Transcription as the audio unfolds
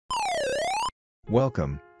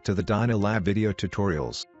Welcome to the Dynalab video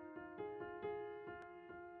tutorials.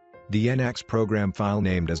 The NX program file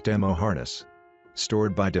named as demo harness,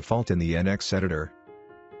 stored by default in the NX editor,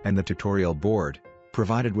 and the tutorial board,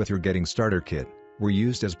 provided with your Getting Starter kit, were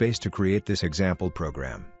used as base to create this example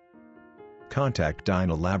program. Contact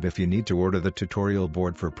Dynalab if you need to order the tutorial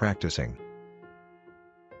board for practicing.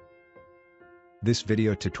 This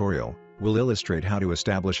video tutorial will illustrate how to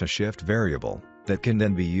establish a shift variable that can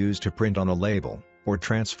then be used to print on a label or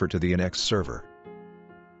transfer to the NX server.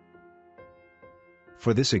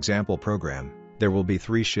 For this example program, there will be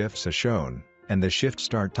 3 shifts as shown, and the shift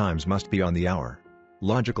start times must be on the hour.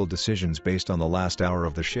 Logical decisions based on the last hour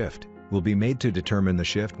of the shift will be made to determine the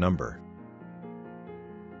shift number.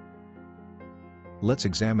 Let's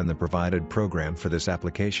examine the provided program for this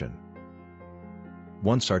application.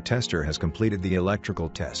 Once our tester has completed the electrical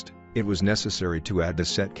test, it was necessary to add the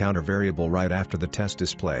set counter variable right after the test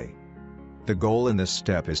display. The goal in this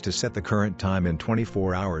step is to set the current time in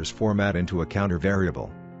 24 hours format into a counter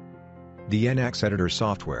variable. The NX editor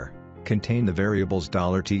software contain the variables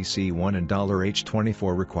 $TC1 and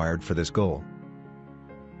 $H24 required for this goal.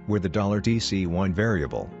 Where the $TC1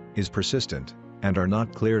 variable is persistent and are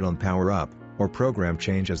not cleared on power up or program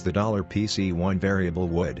change as the $PC1 variable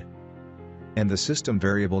would, and the system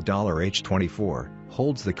variable $H24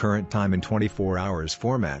 holds the current time in 24 hours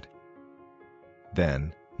format,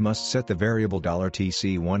 then must set the variable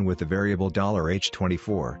 $TC1 with the variable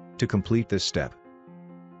 $H24 to complete this step.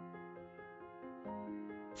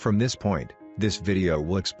 From this point, this video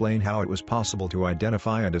will explain how it was possible to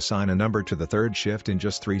identify and assign a number to the third shift in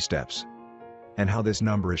just 3 steps, and how this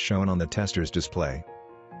number is shown on the tester's display.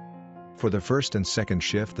 For the first and second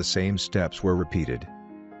shift, the same steps were repeated.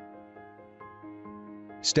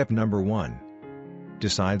 Step number 1.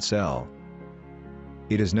 Decide cell.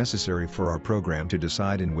 It is necessary for our program to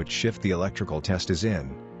decide in which shift the electrical test is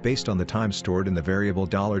in, based on the time stored in the variable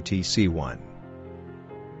 $TC1.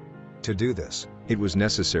 To do this, it was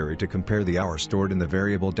necessary to compare the hour stored in the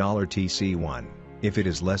variable $TC1, if it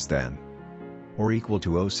is less than or equal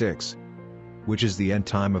to 06, which is the end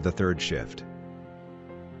time of the third shift.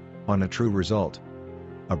 On a true result,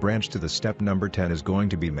 a branch to the step number 10 is going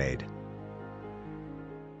to be made.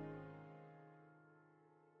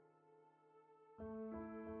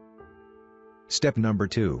 Step number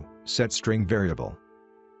 2, set string variable.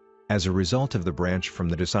 As a result of the branch from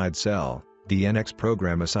the decide cell, the NX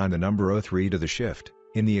program assigned the number 03 to the shift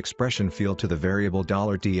in the expression field to the variable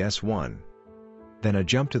 $TS1. Then a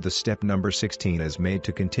jump to the step number 16 is made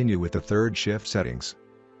to continue with the third shift settings.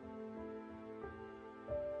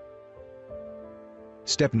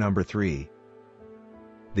 Step number 3.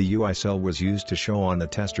 The UI cell was used to show on the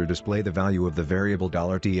tester display the value of the variable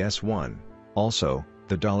 $TS1. Also,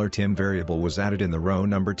 the $TIM variable was added in the row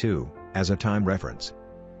number 2, as a time reference.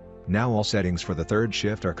 Now all settings for the third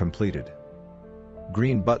shift are completed.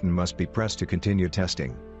 Green button must be pressed to continue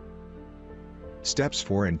testing. Steps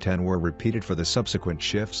 4 and 10 were repeated for the subsequent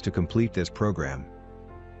shifts to complete this program.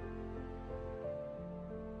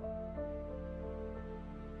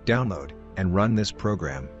 Download and run this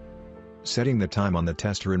program. Setting the time on the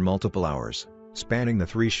tester in multiple hours, spanning the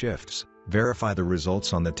 3 shifts, verify the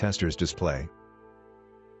results on the tester's display.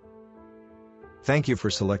 Thank you for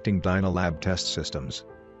selecting Dynalab Test Systems.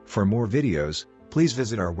 For more videos, please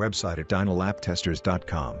visit our website at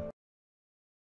dynalabtesters.com.